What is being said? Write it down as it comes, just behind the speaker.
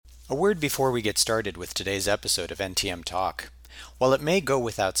A word before we get started with today's episode of NTM Talk. While it may go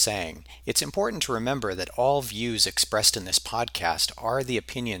without saying, it's important to remember that all views expressed in this podcast are the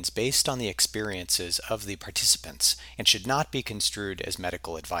opinions based on the experiences of the participants and should not be construed as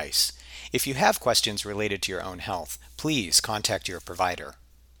medical advice. If you have questions related to your own health, please contact your provider.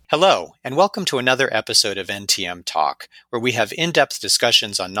 Hello, and welcome to another episode of NTM Talk, where we have in-depth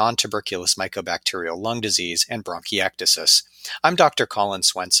discussions on non-tuberculous mycobacterial lung disease and bronchiectasis. I'm Dr. Colin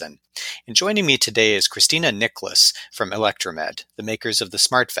Swenson, and joining me today is Christina Nicholas from Electromed, the makers of the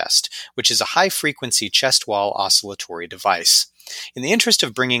SmartVest, which is a high-frequency chest wall oscillatory device. In the interest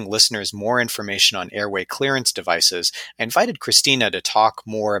of bringing listeners more information on airway clearance devices, I invited Christina to talk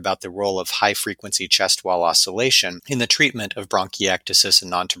more about the role of high-frequency chest wall oscillation in the treatment of bronchiectasis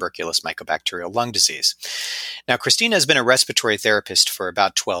and non-tuberculous mycobacterial lung disease. Now, Christina has been a respiratory therapist for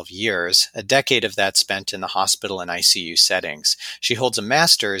about 12 years, a decade of that spent in the hospital and ICU settings. She holds a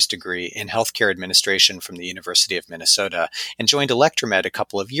master's degree in healthcare administration from the University of Minnesota and joined Electromed a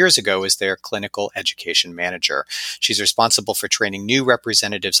couple of years ago as their clinical education manager. She's responsible for training new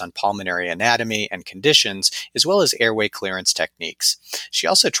representatives on pulmonary anatomy and conditions, as well as airway clearance techniques. She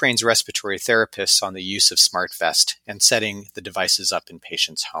also trains respiratory therapists on the use of SmartVest and setting the devices up in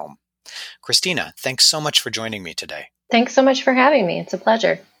patients' home. Christina, thanks so much for joining me today. Thanks so much for having me. It's a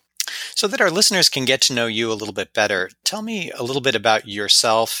pleasure. So that our listeners can get to know you a little bit better, tell me a little bit about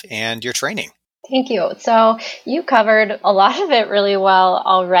yourself and your training. Thank you. So you covered a lot of it really well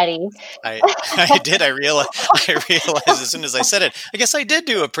already. I did. I realized as soon as I said it, I guess I did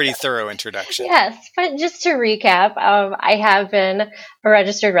do a pretty thorough introduction. Yes, but just to recap, I have been a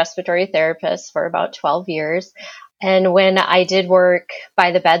registered respiratory therapist for about 12 years. And when I did work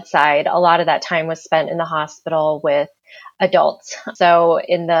by the bedside, a lot of that time was spent in the hospital with adults. So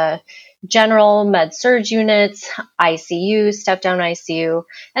in the general med-surg units, ICU, step-down ICU,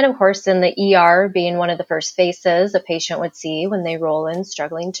 and of course in the ER being one of the first faces a patient would see when they roll in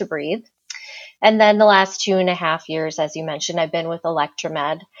struggling to breathe. And then the last 2.5 years, as you mentioned, I've been with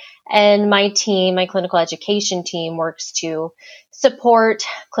Electromed. And my team, my clinical education team, works to support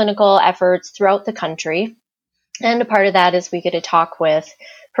clinical efforts throughout the country. And a part of that is we get to talk with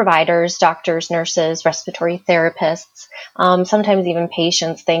providers, doctors, nurses, respiratory therapists, sometimes even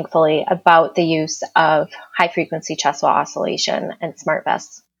patients, thankfully, about the use of high-frequency chest wall oscillation and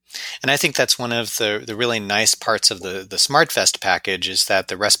SmartVests. And I think that's one of the really nice parts of the SmartVest package is that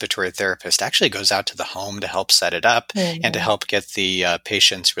the respiratory therapist actually goes out to the home to help set it up and to help get the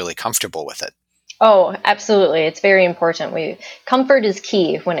patients really comfortable with it. Oh, absolutely. It's very important. Comfort is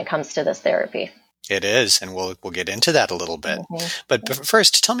key when it comes to this therapy. It is, and we'll get into that a little bit. But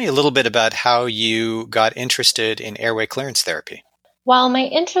first, tell me a little bit about how you got interested in airway clearance therapy. Well, my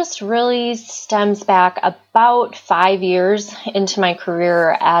interest really stems back about 5 years into my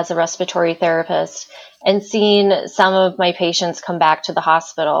career as a respiratory therapist and seeing some of my patients come back to the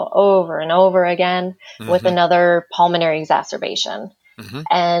hospital over and over again with another pulmonary exacerbation.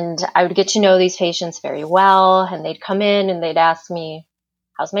 And I would get to know these patients very well, and they'd come in and they'd ask me,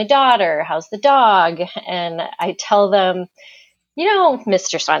 how's my daughter? How's the dog? And I tell them,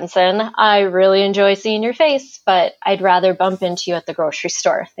 Mr. Swenson, I really enjoy seeing your face, but I'd rather bump into you at the grocery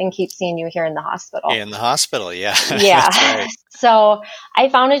store than keep seeing you here in the hospital. In the hospital, yeah. Yeah. That's right. So I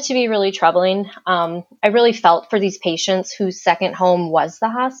found it to be really troubling. I really felt for these patients whose second home was the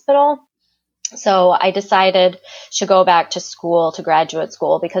hospital. So I decided to go back to school, to graduate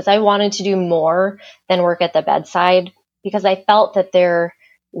school, because I wanted to do more than work at the bedside, because I felt that there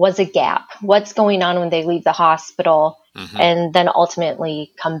was a gap. What's going on when they leave the hospital and then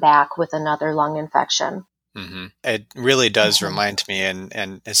ultimately come back with another lung infection? It really does remind me,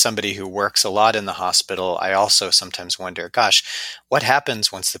 and as somebody who works a lot in the hospital, I also sometimes wonder, gosh, what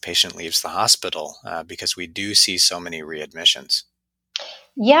happens once the patient leaves the hospital? Because we do see so many readmissions.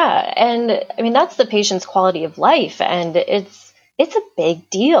 Yeah, and I mean, that's the patient's quality of life, and it's a big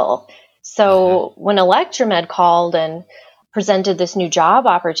deal. So when Electromed called and presented this new job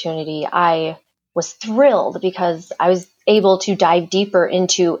opportunity, I was thrilled because I was able to dive deeper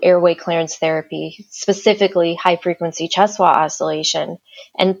into airway clearance therapy, specifically high-frequency chest wall oscillation,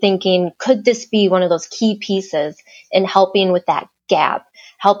 and thinking, could this be one of those key pieces in helping with that gap,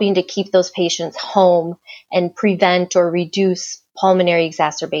 helping to keep those patients home and prevent or reduce pulmonary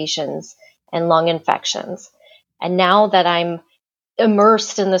exacerbations and lung infections? And now that I'm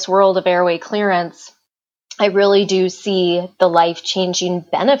immersed in this world of airway clearance, I really do see the life-changing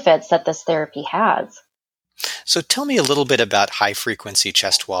benefits that this therapy has. So tell me a little bit about high-frequency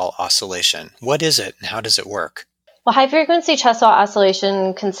chest wall oscillation. What is it and how does it work? Well, high frequency chest wall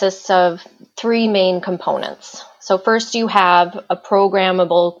oscillation consists of three main components. So first you have a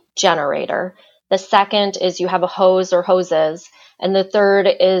programmable generator. The second is you have a hose or hoses. And the third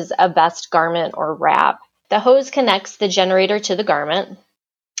is a vest, garment, or wrap. The hose connects the generator to the garment.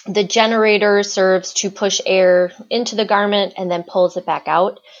 The generator serves to push air into the garment and then pulls it back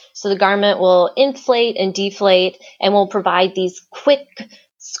out. So the garment will inflate and deflate and will provide these quick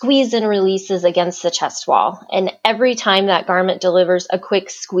squeeze and releases against the chest wall. And every time that garment delivers a quick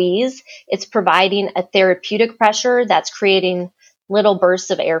squeeze, it's providing a therapeutic pressure that's creating little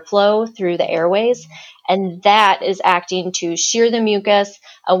bursts of airflow through the airways. And that is acting to shear the mucus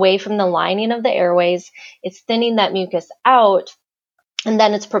away from the lining of the airways. It's thinning that mucus out, and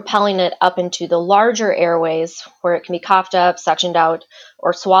then it's propelling it up into the larger airways where it can be coughed up, suctioned out,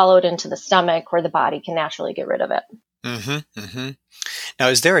 or swallowed into the stomach where the body can naturally get rid of it. Mm-hmm, mm-hmm. Now,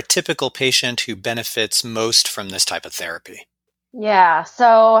 is there a typical patient who benefits most from this type of therapy? Yeah,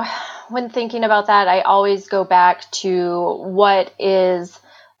 so when thinking about that, I always go back to what is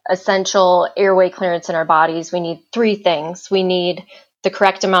essential airway clearance in our bodies. We need three things. We need the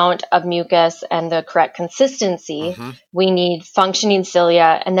correct amount of mucus and the correct consistency. Mm-hmm. We need functioning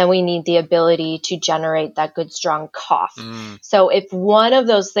cilia, and then we need the ability to generate that good, strong cough. So if one of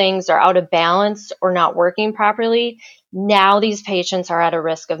those things are out of balance or not working properly, now these patients are at a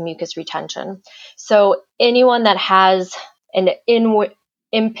risk of mucus retention. So anyone that has an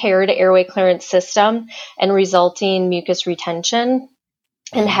impaired airway clearance system and resulting mucus retention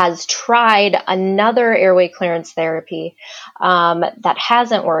and has tried another airway clearance therapy that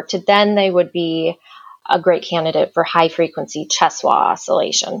hasn't worked, then they would be a great candidate for high frequency chest wall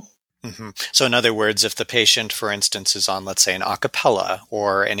oscillation. Mm-hmm. So in other words, if the patient, for instance, is on, let's say, an a cappella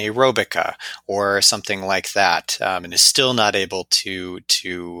or an aerobica or something like that, and is still not able to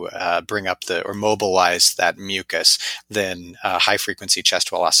bring up or mobilize that mucus, then high frequency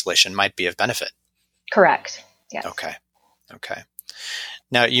chest wall oscillation might be of benefit. Correct. Yes. Okay.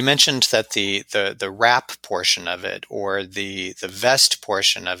 Now, you mentioned that the wrap portion of it or the vest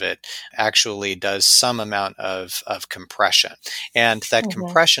portion of it actually does some amount of compression. And that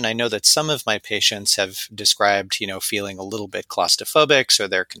compression, I know that some of my patients have described, feeling a little bit claustrophobic, so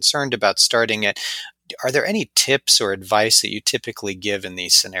they're concerned about starting it. Are there any tips or advice that you typically give in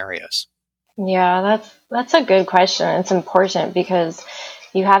these scenarios? Yeah, that's a good question. It's important because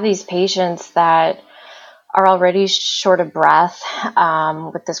you have these patients that are already short of breath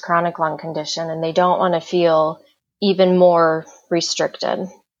with this chronic lung condition, and they don't want to feel even more restricted.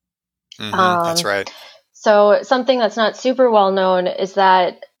 That's right. So something that's not super well known is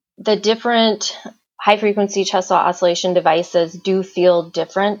that the different high-frequency chest wall oscillation devices do feel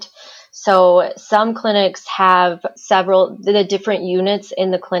different. So some clinics have the different units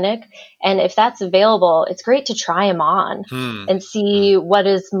in the clinic, and if that's available, it's great to try them on and see what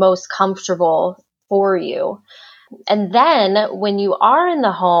is most comfortable for you. And then when you are in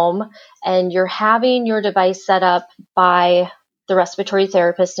the home and you're having your device set up by the respiratory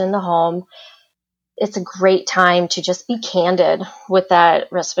therapist in the home, it's a great time to just be candid with that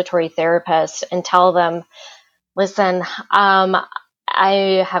respiratory therapist and tell them, listen,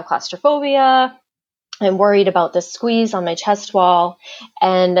 I have claustrophobia. I'm worried about the squeeze on my chest wall.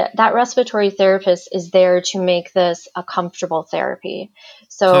 And that respiratory therapist is there to make this a comfortable therapy.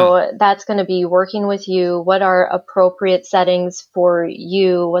 So that's going to be working with you. What are appropriate settings for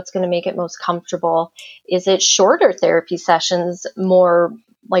you? What's going to make it most comfortable? Is it shorter therapy sessions, more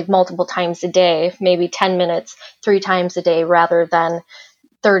like multiple times a day, maybe 10 minutes, 3 times a day, rather than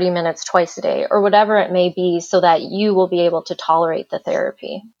 30 minutes twice a day, or whatever it may be, so that you will be able to tolerate the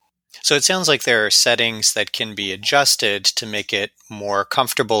therapy. So it sounds like there are settings that can be adjusted to make it more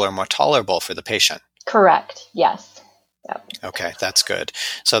comfortable or more tolerable for the patient. Correct. Yes. Yep. Okay, that's good.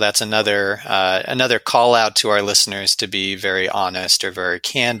 So that's another call out to our listeners to be very honest or very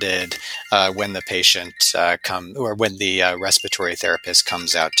candid when the patient when the respiratory therapist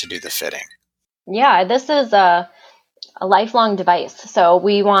comes out to do the fitting. Yeah, this is a lifelong device, so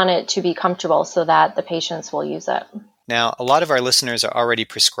we want it to be comfortable so that the patients will use it. Now, a lot of our listeners are already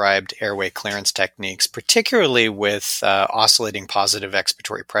prescribed airway clearance techniques, particularly with oscillating positive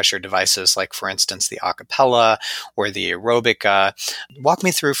expiratory pressure devices like, for instance, the a cappella or the aerobica. Walk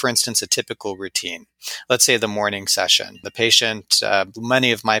me through, for instance, a typical routine. Let's say the morning session. The patient,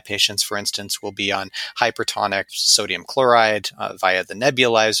 many of my patients, for instance, will be on hypertonic sodium chloride via the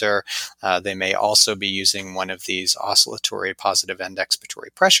nebulizer. They may also be using one of these oscillatory positive end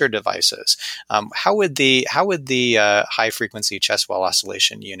expiratory pressure devices. How would the high frequency chest wall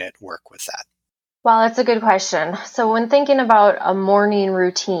oscillation unit work with that? Well, that's a good question. So when thinking about a morning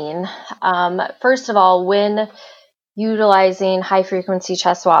routine, first of all, when utilizing high frequency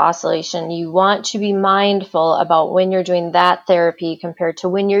chest wall oscillation, you want to be mindful about when you're doing that therapy compared to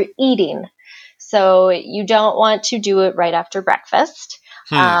when you're eating. So you don't want to do it right after breakfast.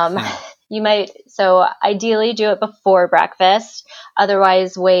 You might, so ideally do it before breakfast.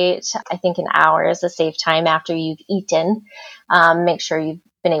 Otherwise, wait, I think an hour is a safe time after you've eaten. Make sure you've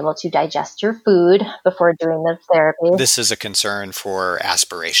been able to digest your food before doing the therapy. This is a concern for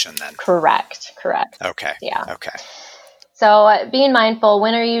aspiration then? Correct. Okay. Yeah. Okay. So being mindful,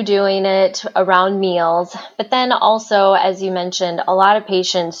 when are you doing it around meals? But then also, as you mentioned, a lot of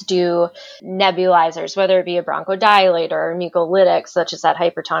patients do nebulizers, whether it be a bronchodilator or mucolytic, such as that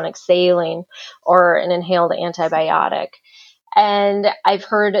hypertonic saline or an inhaled antibiotic. And I've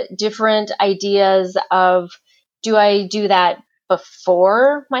heard different ideas of, do I do that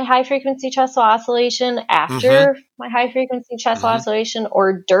before my high frequency chest wall oscillation, after my high frequency chest wall oscillation,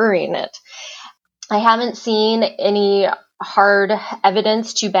 or during it? I haven't seen any hard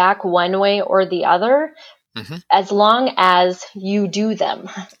evidence to back one way or the other, as long as you do them,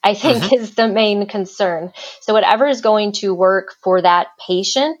 I think is the main concern. So whatever is going to work for that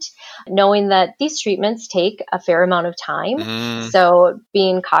patient, knowing that these treatments take a fair amount of time. So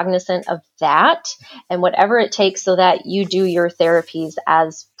being cognizant of that and whatever it takes so that you do your therapies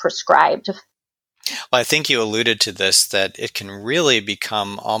as prescribed. Well, I think you alluded to this, that it can really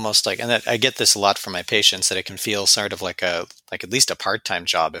become almost like, and that I get this a lot from my patients, that it can feel sort of like at least a part-time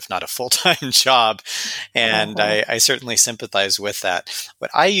job, if not a full-time job. And I certainly sympathize with that.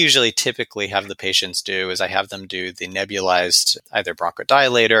 What I usually typically have the patients do is I have them do the nebulized either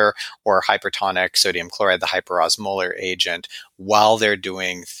bronchodilator or hypertonic sodium chloride, the hyperosmolar agent, while they're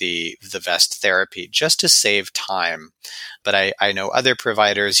doing the vest therapy, just to save time. But I know other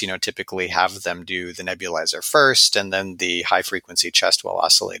providers, typically have them do the nebulizer first and then the high frequency chest wall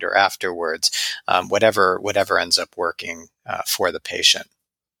oscillator afterwards, whatever ends up working for the patient.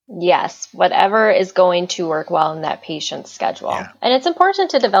 Yes, whatever is going to work well in that patient's schedule. Yeah. And it's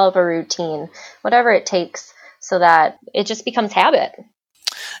important to develop a routine, whatever it takes, so that it just becomes habit.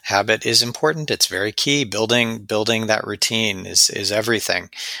 Habit is important. It's very key. Building that routine is everything.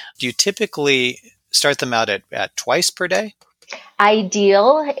 Do you typically start them out at twice per day?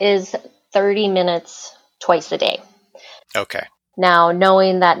 Ideal is 30 minutes twice a day. Okay. Now,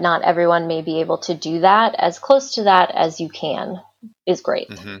 knowing that not everyone may be able to do that, as close to that as you can is great.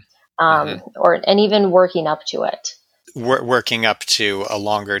 And even working up to it. Working up to a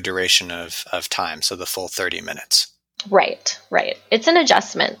longer duration of time, so the full 30 minutes. Right. It's an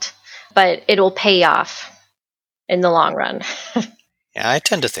adjustment, but it'll pay off in the long run. Yeah, I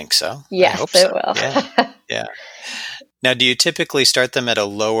tend to think so. Yes, I hope it so. will. Yeah. Now, do you typically start them at a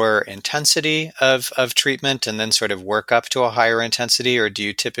lower intensity of treatment and then sort of work up to a higher intensity, or do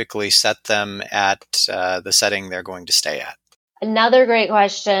you typically set them at the setting they're going to stay at? Another great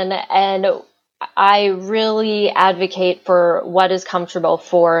question, and I really advocate for what is comfortable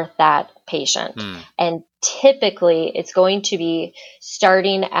for that patient. And typically, it's going to be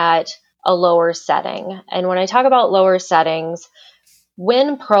starting at a lower setting. And when I talk about lower settings,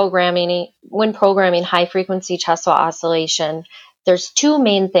 when programming high frequency chest wall oscillation, there's two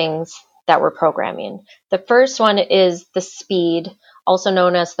main things that we're programming. The first one is the speed, also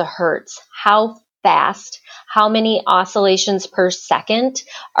known as the hertz. How fast, how many oscillations per second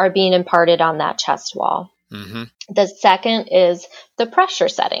are being imparted on that chest wall. The second is the pressure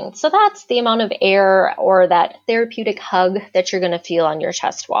setting. So that's the amount of air or that therapeutic hug that you're going to feel on your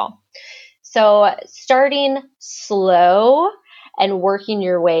chest wall. So starting slow and working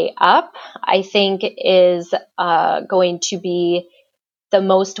your way up, I think is going to be the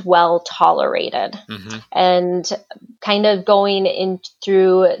most well tolerated. And kind of going in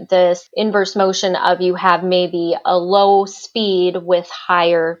through this inverse motion of you have maybe a low speed with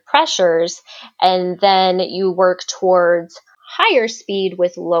higher pressures, and then you work towards higher speed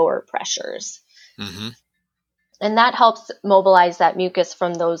with lower pressures. And that helps mobilize that mucus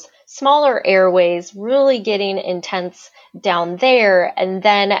from those smaller airways, really getting intense down there. And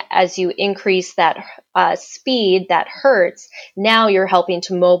then as you increase that speed, that hertz, now you're helping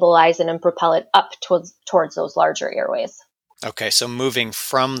to mobilize it and propel it up towards those larger airways. Okay, so moving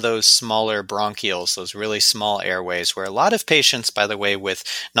from those smaller bronchioles, those really small airways, where a lot of patients, by the way, with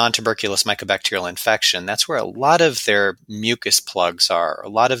non-tuberculous mycobacterial infection, that's where a lot of their mucus plugs are, a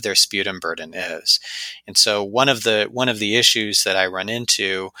lot of their sputum burden is. And so one of the issues that I run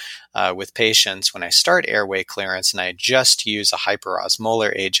into with patients when I start airway clearance and I just use a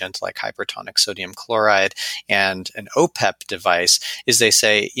hyperosmolar agent like hypertonic sodium chloride and an OPEP device is they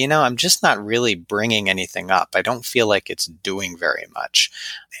say, I'm just not really bringing anything up. I don't feel like it's doing very much.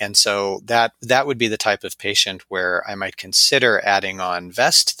 And so that would be the type of patient where I might consider adding on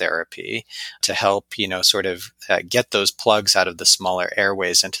vest therapy to help, get those plugs out of the smaller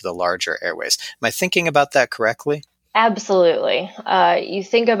airways into the larger airways. Am I thinking about that correctly? Absolutely. You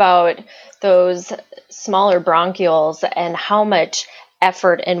think about those smaller bronchioles and how much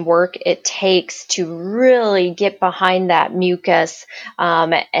effort and work it takes to really get behind that mucus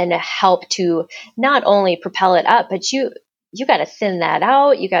and help to not only propel it up, but you got to thin that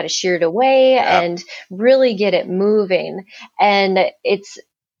out, you got to shear it away and really get it moving. And it's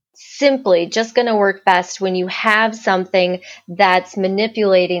simply just going to work best when you have something that's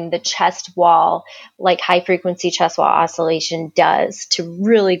manipulating the chest wall like high frequency chest wall oscillation does to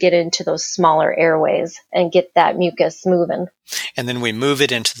really get into those smaller airways and get that mucus moving. And then we move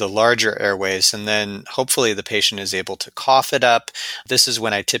it into the larger airways, and then hopefully the patient is able to cough it up. This is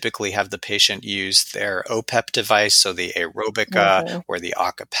when I typically have the patient use their OPEP device, so the Aerobica or the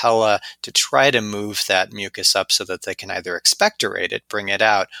Acapella, to try to move that mucus up so that they can either expectorate it, bring it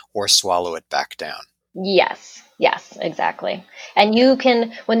out, or swallow it back down. Yes, exactly. And you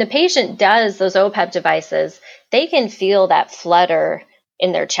can, when the patient does those OPEP devices, they can feel that flutter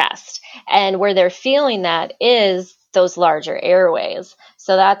in their chest. And where they're feeling that is those larger airways.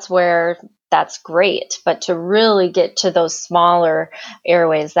 So that's where that's great. But to really get to those smaller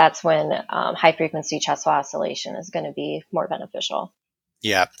airways, that's when high frequency chest wall oscillation is going to be more beneficial.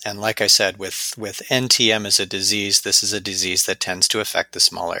 Yeah. And like I said, with NTM as a disease, this is a disease that tends to affect the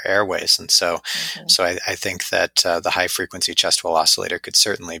smaller airways. And so I think that the high frequency chest wall oscillator could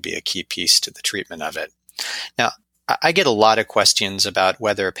certainly be a key piece to the treatment of it. Now, I get a lot of questions about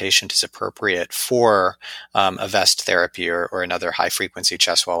whether a patient is appropriate for a vest therapy or another high-frequency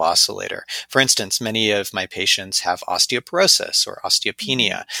chest wall oscillator. For instance, many of my patients have osteoporosis or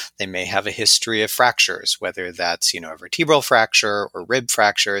osteopenia. They may have a history of fractures, whether that's a vertebral fracture or rib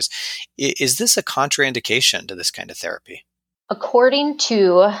fractures. Is this a contraindication to this kind of therapy? According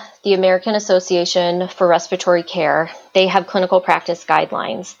to the American Association for Respiratory Care, they have clinical practice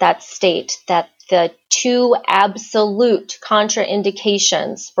guidelines that state that the two absolute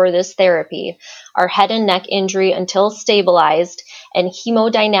contraindications for this therapy are head and neck injury until stabilized and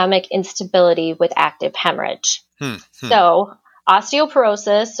hemodynamic instability with active hemorrhage. So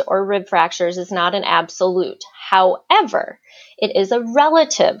osteoporosis or rib fractures is not an absolute. However, it is a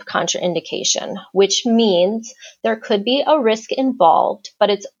relative contraindication, which means there could be a risk involved, but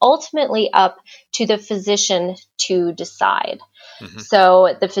it's ultimately up to the physician to decide.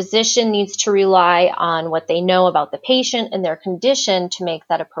 So the physician needs to rely on what they know about the patient and their condition to make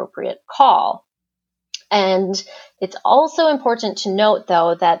that appropriate call. And it's also important to note,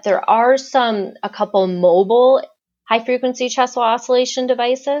 though, that there are a couple mobile high-frequency chest wall oscillation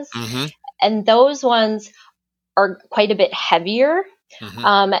devices, and those ones are quite a bit heavier.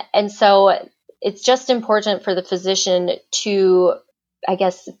 And so it's just important for the physician to,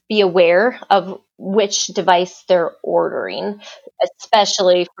 be aware of which device they're ordering,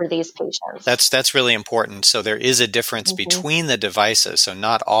 especially for these patients. That's really important. So there is a difference between the devices. So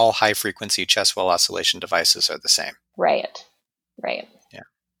not all high-frequency chest wall oscillation devices are the same. Right. Yeah.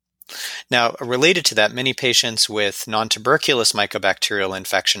 Now, related to that, many patients with non-tuberculous mycobacterial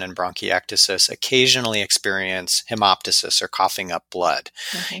infection and bronchiectasis occasionally experience hemoptysis or coughing up blood.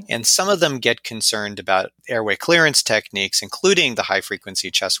 And some of them get concerned about airway clearance techniques, including the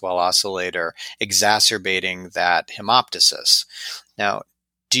high-frequency chest wall oscillator, exacerbating that hemoptysis. Now,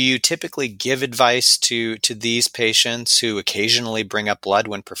 do you typically give advice to these patients who occasionally bring up blood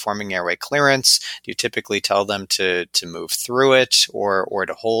when performing airway clearance? Do you typically tell them to move through it or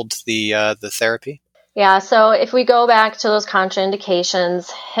to hold the therapy? Yeah, so if we go back to those contraindications,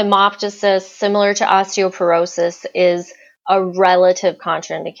 hemoptysis, similar to osteoporosis, is a relative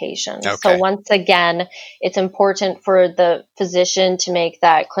contraindication. Okay. So once again, it's important for the physician to make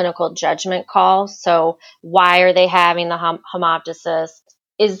that clinical judgment call. So why are they having the hemoptysis?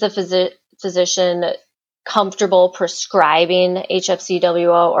 Is the physician comfortable prescribing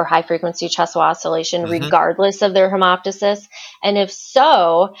HFCWO or high-frequency chest wall oscillation regardless of their hemoptysis? And if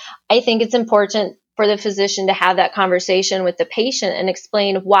so, I think it's important for the physician to have that conversation with the patient and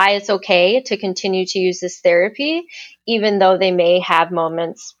explain why it's okay to continue to use this therapy, even though they may have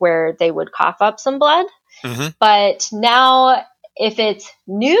moments where they would cough up some blood. But now, if it's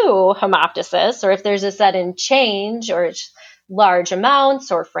new hemoptysis or if there's a sudden change or large amounts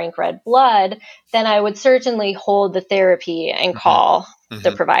or frank red blood, then I would certainly hold the therapy and call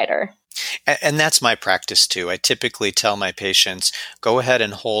the provider. And that's my practice too. I typically tell my patients, go ahead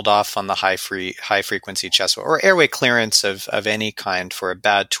and hold off on the high frequency chest wall or airway clearance of any kind for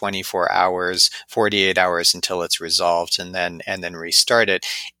about 24 hours, 48 hours until it's resolved, and then restart it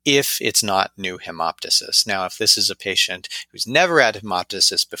if it's not new hemoptysis. Now, if this is a patient who's never had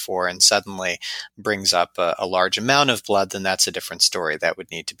hemoptysis before and suddenly brings up a large amount of blood, then that's a different story. That would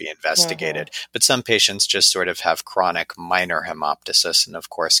need to be investigated. But some patients just sort of have chronic minor hemoptysis and, of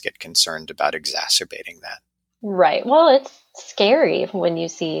course, get concerned about exacerbating that. Right. Well, it's scary when you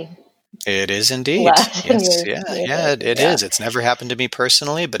see. It is indeed. Yes. It is. It's never happened to me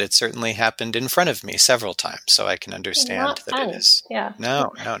personally, but it certainly happened in front of me several times. So I can understand that it is. Yeah.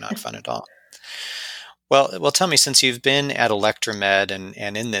 No, not fun at all. Well, tell me, since you've been at Electromed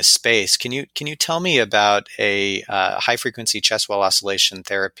and in this space, can you tell me about a high frequency chest wall oscillation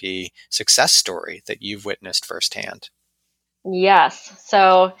therapy success story that you've witnessed firsthand? Yes.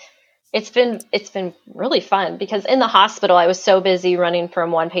 So it's been really fun because in the hospital, I was so busy running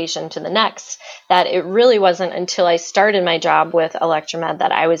from one patient to the next that it really wasn't until I started my job with Electromed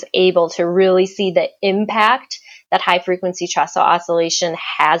that I was able to really see the impact that high frequency chest wall oscillation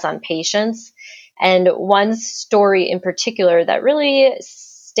has on patients. And one story in particular that really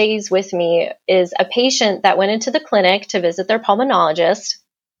stays with me is a patient that went into the clinic to visit their pulmonologist.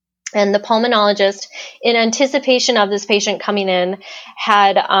 And the pulmonologist, in anticipation of this patient coming in,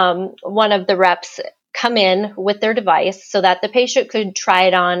 had one of the reps come in with their device so that the patient could try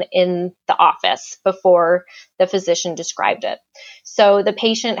it on in the office before the physician described it. So the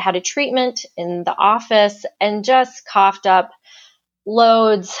patient had a treatment in the office and just coughed up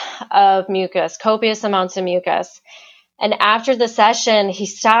loads of mucus, copious amounts of mucus. And after the session, he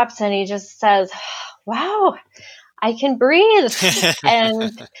stops and he just says, "Wow, I can breathe."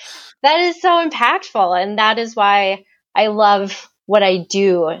 And that is so impactful. And that is why I love what I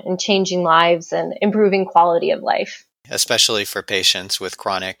do in changing lives and improving quality of life. Especially for patients with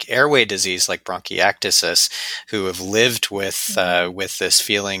chronic airway disease like bronchiectasis, who have lived with this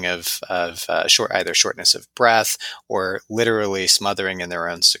feeling of either shortness of breath or literally smothering in their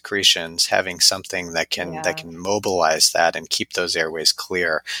own secretions. Having something that can mobilize that and keep those airways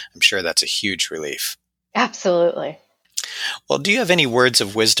clear, I'm sure that's a huge relief. Absolutely. Well, do you have any words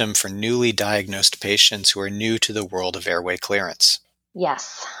of wisdom for newly diagnosed patients who are new to the world of airway clearance?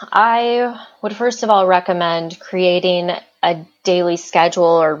 Yes, I would first of all recommend creating a daily schedule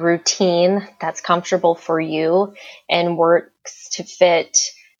or routine that's comfortable for you and works to fit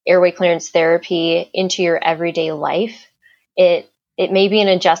airway clearance therapy into your everyday life. It may be an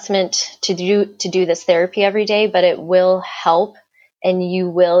adjustment to do this therapy every day, but it will help and you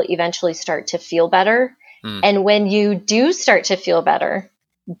will eventually start to feel better. And when you do start to feel better,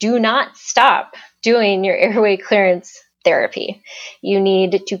 do not stop doing your airway clearance therapy. You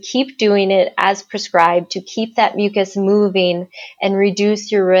need to keep doing it as prescribed to keep that mucus moving and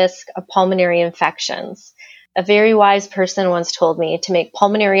reduce your risk of pulmonary infections. A very wise person once told me to make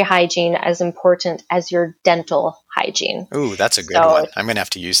pulmonary hygiene as important as your dental hygiene. Ooh, that's a good one. I'm going to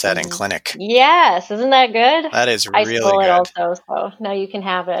have to use that in clinic. Yes, isn't that good? That is really good. I stole it also, so now you can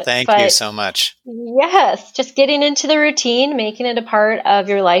have it. Thank you so much. Yes, just getting into the routine, making it a part of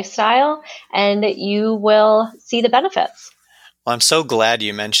your lifestyle, and you will see the benefits. Well, I'm so glad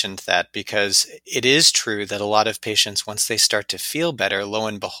you mentioned that because it is true that a lot of patients, once they start to feel better, lo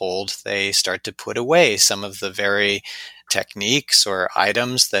and behold, they start to put away some of the very techniques or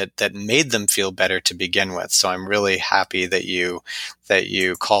items that made them feel better to begin with. So I'm really happy that you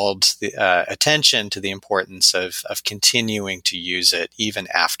called the attention to the importance of continuing to use it even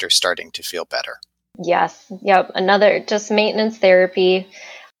after starting to feel better. Yes. Yep. Another just maintenance therapy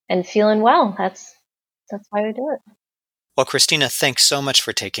and feeling well. That's why we do it. Well, Christina, thanks so much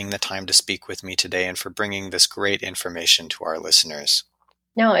for taking the time to speak with me today and for bringing this great information to our listeners.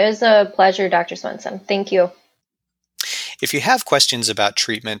 No, it was a pleasure, Dr. Swenson. Thank you. If you have questions about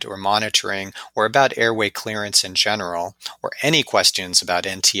treatment or monitoring or about airway clearance in general, or any questions about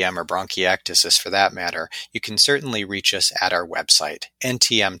NTM or bronchiectasis for that matter, you can certainly reach us at our website,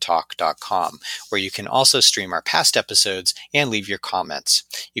 ntmtalk.com, where you can also stream our past episodes and leave your comments.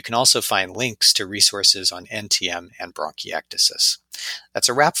 You can also find links to resources on NTM and bronchiectasis. That's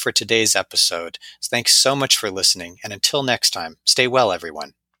a wrap for today's episode. Thanks so much for listening, and until next time, stay well,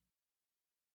 everyone.